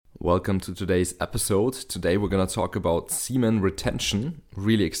welcome to today's episode. Today we're going to talk about semen retention.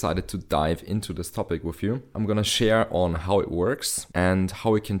 Really excited to dive into this topic with you. I'm going to share on how it works and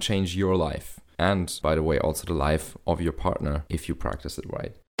how it can change your life. And by the way, also the life of your partner if you practice it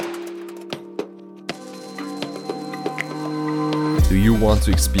right. Do you want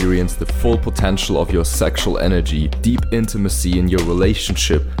to experience the full potential of your sexual energy, deep intimacy in your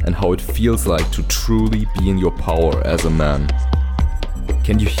relationship, and how it feels like to truly be in your power as a man?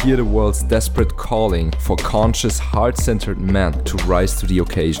 Can you hear the world's desperate calling for conscious, heart-centered men to rise to the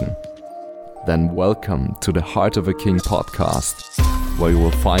occasion? Then welcome to the Heart of a King podcast, where you will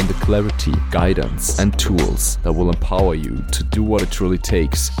find the clarity, guidance, and tools that will empower you to do what it truly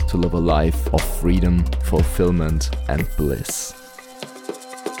takes to live a life of freedom, fulfillment, and bliss.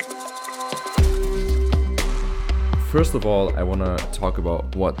 First of all, I want to talk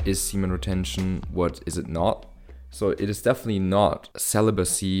about what is semen retention, what is it not. So it is definitely not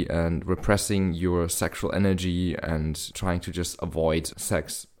celibacy and repressing your sexual energy and trying to just avoid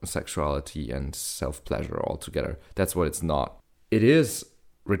sexuality and self-pleasure altogether. That's what it's not. It is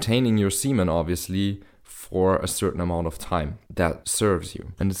retaining your semen, obviously, for a certain amount of time that serves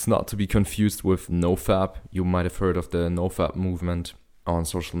you. And it's not to be confused with NoFap. You might have heard of the NoFap movement on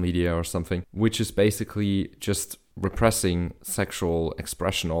social media or something, which is basically just repressing sexual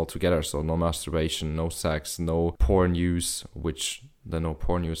expression altogether. So no masturbation, no sex, no porn use, which the no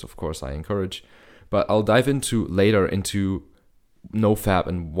porn use, of course, I encourage. But I'll dive into later into NoFap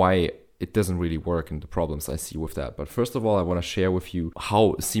and why it doesn't really work and the problems I see with that. But first of all, I want to share with you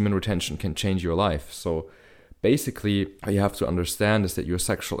how semen retention can change your life. So basically, what you have to understand is that your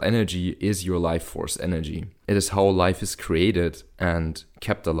sexual energy is your life force energy. It is how life is created and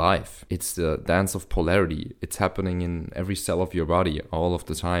kept alive. It's the dance of polarity. It's happening in every cell of your body all of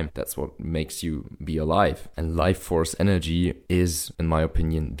the time. That's what makes you be alive. And life force energy is, in my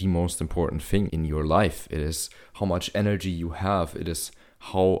opinion, the most important thing in your life. It is how much energy you have. It is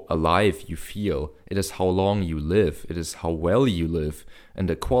how alive you feel. It is how long you live. It is how well you live and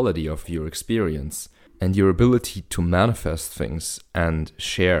the quality of your experience and your ability to manifest things and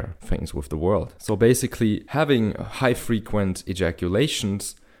share things with the world. So basically, having high frequent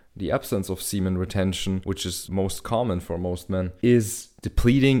ejaculations, the absence of semen retention, which is most common for most men, is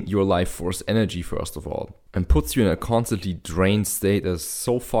depleting your life force energy, first of all, and puts you in a constantly drained state that is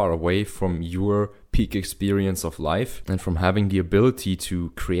so far away from your peak experience of life and from having the ability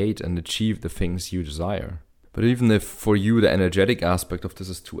to create and achieve the things you desire. But even if for you the energetic aspect of this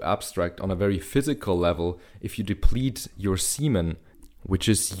is too abstract, on a very physical level, if you deplete your semen, which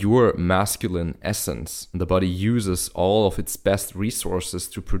is your masculine essence, the body uses all of its best resources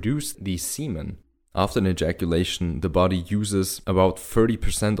to produce these semen. After an ejaculation, the body uses about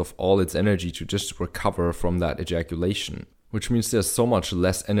 30% of all its energy to just recover from that ejaculation, which means there's so much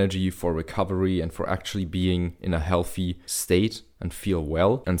less energy for recovery and for actually being in a healthy state and feel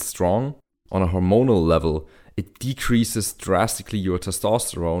well and strong. On a hormonal level, it decreases drastically your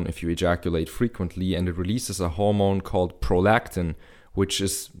testosterone if you ejaculate frequently, and it releases a hormone called prolactin, which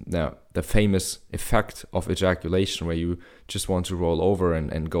is the famous effect of ejaculation where you just want to roll over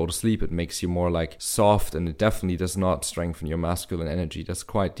and go to sleep. It makes you more like soft, and it definitely does not strengthen your masculine energy. That's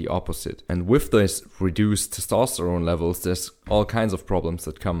quite the opposite. And with this reduced testosterone levels, there's all kinds of problems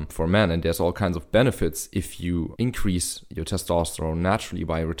that come for men, and there's all kinds of benefits if you increase your testosterone naturally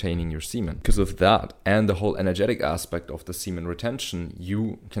by retaining your semen. Because of that and the whole energetic aspect of the semen retention,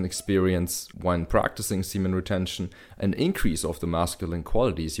 you can experience, when practicing semen retention, an increase of the masculine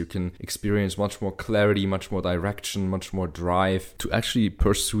qualities. You can experience much more clarity, much more direction, much more drive to actually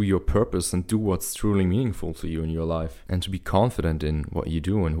pursue your purpose and do what's truly meaningful to you in your life, and to be confident in what you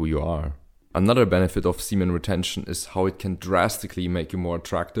do and who you are. Another benefit of semen retention is how it can drastically make you more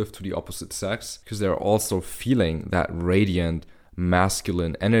attractive to the opposite sex, because they're also feeling that radiant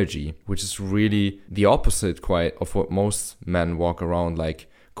masculine energy, which is really the opposite quite of what most men walk around like,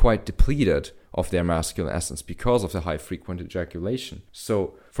 quite depleted of their masculine essence because of the high frequent ejaculation.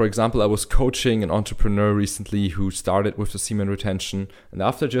 So, for example, I was coaching an entrepreneur recently who started with the semen retention, and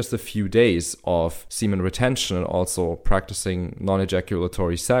after just a few days of semen retention and also practicing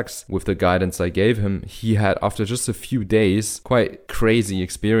non-ejaculatory sex with the guidance I gave him, he had, after just a few days, quite crazy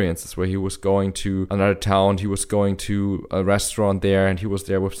experiences where he was going to another town, he was going to a restaurant there, and he was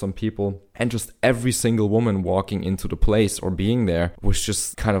there with some people. And just every single woman walking into the place or being there was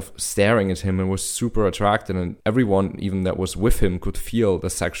just kind of staring at him and was super attracted. And everyone, even that was with him, could feel the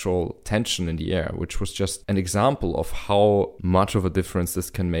sexual tension in the air, which was just an example of how much of a difference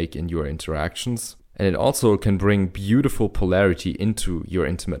this can make in your interactions. And it also can bring beautiful polarity into your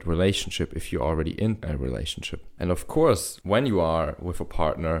intimate relationship if you're already in a relationship. And of course, when you are with a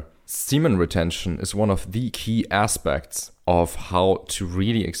partner, semen retention is one of the key aspects of how to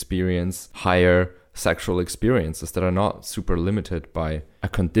really experience higher sexual experiences that are not super limited by a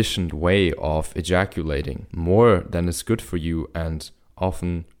conditioned way of ejaculating more than is good for you and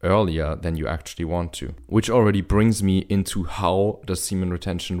often earlier than you actually want to. Which already brings me into how does semen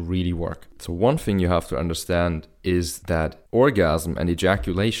retention really work. So one thing you have to understand is that orgasm and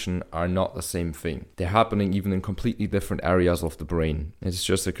ejaculation are not the same thing. They're happening even in completely different areas of the brain. It's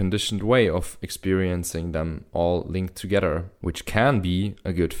just a conditioned way of experiencing them all linked together, which can be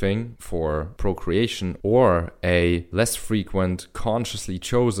a good thing for procreation or a less frequent, consciously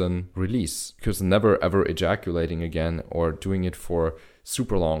chosen release. Because never ever ejaculating again or doing it for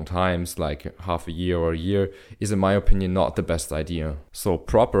super long times, like half a year or a year, is in my opinion not the best idea. So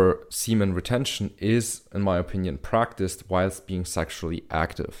proper semen retention is, in my opinion, practiced whilst being sexually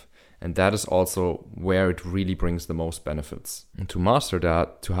active. And that is also where it really brings the most benefits. And to master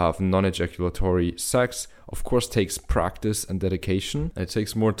that, to have non-ejaculatory sex, of course, takes practice and dedication. And it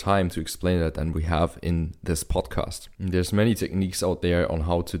takes more time to explain that than we have in this podcast. And there's many techniques out there on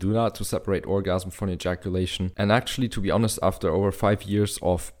how to do that, to separate orgasm from ejaculation. And actually, to be honest, after over 5 years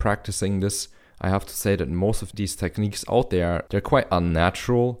of practicing this, I have to say that most of these techniques out there, they're quite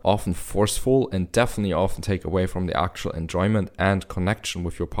unnatural, often forceful, and definitely often take away from the actual enjoyment and connection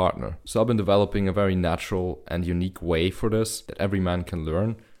with your partner. So I've been developing a very natural and unique way for this that every man can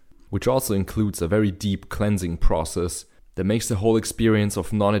learn, which also includes a very deep cleansing process that makes the whole experience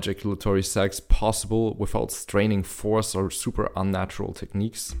of non-ejaculatory sex possible without straining force or super unnatural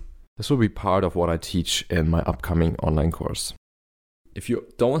techniques. This will be part of what I teach in my upcoming online course. If you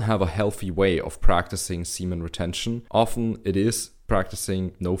don't have a healthy way of practicing semen retention, often it is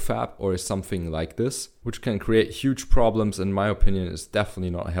practicing nofap or something like this, which can create huge problems. In my opinion, is definitely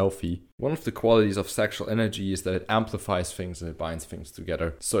not healthy. One of the qualities of sexual energy is that it amplifies things and it binds things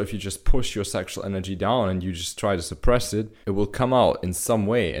together. So if you just push your sexual energy down and you just try to suppress it, it will come out in some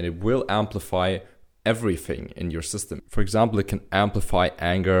way and it will amplify everything in your system. For example, it can amplify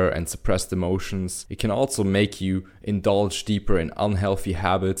anger and suppressed emotions. It can also make you indulge deeper in unhealthy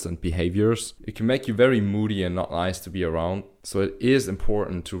habits and behaviors. It can make you very moody and not nice to be around. So it is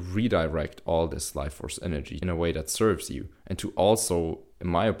important to redirect all this life force energy in a way that serves you, and to also, in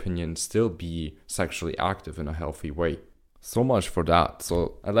my opinion, still be sexually active in a healthy way. So much for that.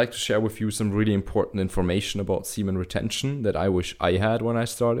 So I'd like to share with you some really important information about semen retention that I wish I had when I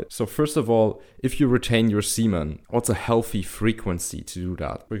started. So first of all, if you retain your semen, what's a healthy frequency to do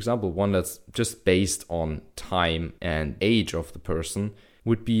that? For example, one that's just based on time and age of the person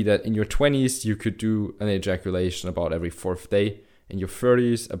would be that in your 20s, you could do an ejaculation about every 4th day, in your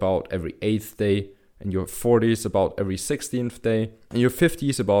 30s, about every 8th day, in your 40s, about every 16th day, in your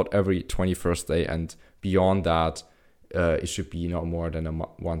 50s, about every 21st day, and beyond that, it should be not more than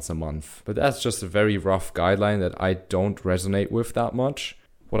once a month. But that's just a very rough guideline that I don't resonate with that much.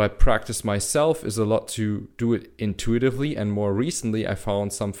 What I practice myself is a lot to do it intuitively, and more recently I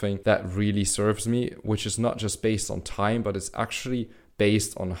found something that really serves me, which is not just based on time, but it's actually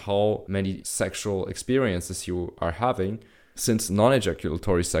based on how many sexual experiences you are having, since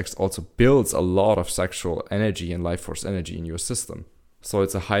non-ejaculatory sex also builds a lot of sexual energy and life force energy in your system. So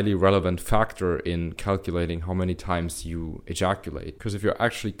it's a highly relevant factor in calculating how many times you ejaculate. Because if you're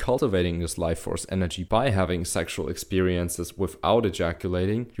actually cultivating this life force energy by having sexual experiences without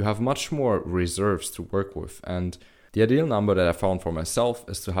ejaculating, you have much more reserves to work with. And the ideal number that I found for myself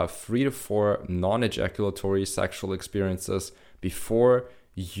is to have 3 to 4 non-ejaculatory sexual experiences before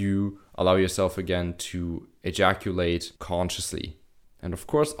you allow yourself again to ejaculate consciously. And of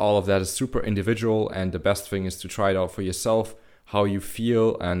course, all of that is super individual, and the best thing is to try it out for yourself, how you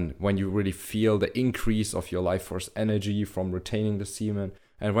feel, and when you really feel the increase of your life force energy from retaining the semen,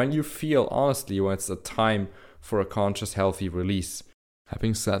 and when you feel, honestly, when it's a time for a conscious, healthy release.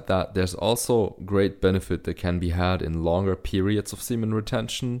 Having said that, there's also great benefit that can be had in longer periods of semen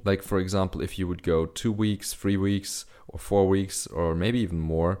retention. Like, for example, if you would go 2 weeks, 3 weeks, or 4 weeks, or maybe even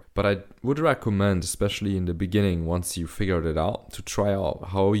more. But I would recommend, especially in the beginning, once you figured it out, to try out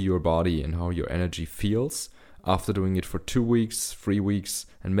how your body and how your energy feels after doing it for 2 weeks, 3 weeks,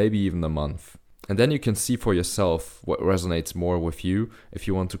 and maybe even a month. And then you can see for yourself what resonates more with you. If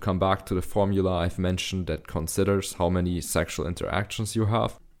you want to come back to the formula I've mentioned that considers how many sexual interactions you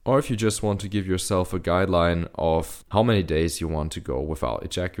have, or if you just want to give yourself a guideline of how many days you want to go without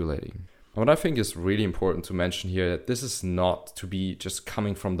ejaculating. What I think is really important to mention here, that this is not to be just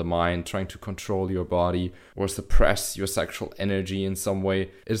coming from the mind, trying to control your body or suppress your sexual energy in some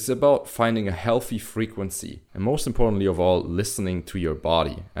way. It's about finding a healthy frequency, and most importantly of all, listening to your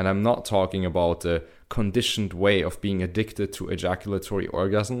body. And I'm not talking about the conditioned way of being addicted to ejaculatory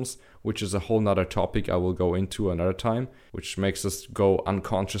orgasms, which is a whole nother topic I will go into another time, which makes us go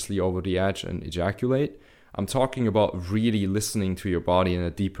unconsciously over the edge and ejaculate. I'm talking about really listening to your body in a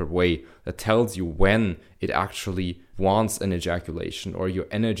deeper way that tells you when it actually wants an ejaculation or your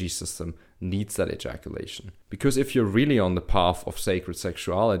energy system needs that ejaculation. Because if you're really on the path of sacred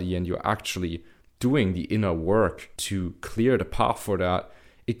sexuality and you're actually doing the inner work to clear the path for that,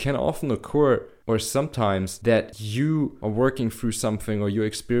 it can often occur, or sometimes, that you are working through something or you're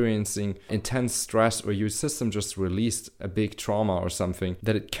experiencing intense stress or your system just released a big trauma or something,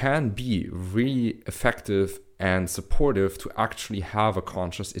 that it can be really effective and supportive to actually have a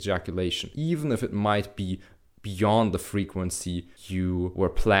conscious ejaculation, even if it might be beyond the frequency you were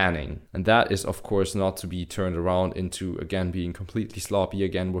planning. And that is, of course, not to be turned around into, again, being completely sloppy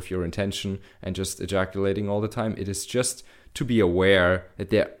again with your intention and just ejaculating all the time. It is just to be aware that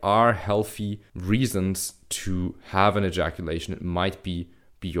there are healthy reasons to have an ejaculation. It might be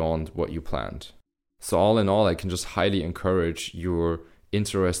beyond what you planned. So all in all, I can just highly encourage your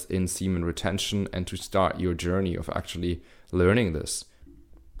interest in semen retention and to start your journey of actually learning this.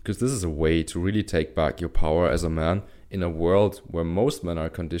 Because this is a way to really take back your power as a man in a world where most men are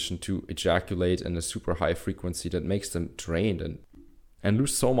conditioned to ejaculate in a super high frequency that makes them drained and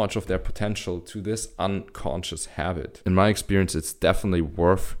lose so much of their potential to this unconscious habit. In my experience, it's definitely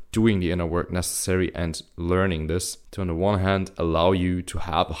worth doing the inner work necessary and learning this to, on the one hand, allow you to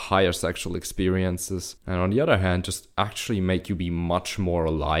have higher sexual experiences, and on the other hand, just actually make you be much more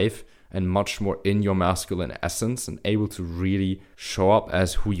alive and much more in your masculine essence and able to really show up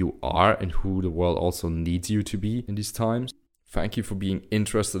as who you are and who the world also needs you to be in these times. Thank you for being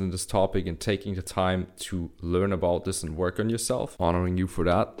interested in this topic and taking the time to learn about this and work on yourself. Honoring you for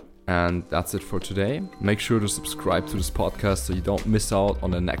that. And that's it for today. Make sure to subscribe to this podcast so you don't miss out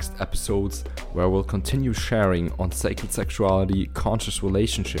on the next episodes, where we'll continue sharing on sacred sexuality, conscious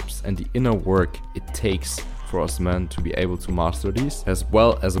relationships, and the inner work it takes for us men to be able to master these, as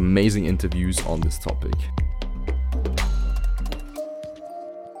well as amazing interviews on this topic.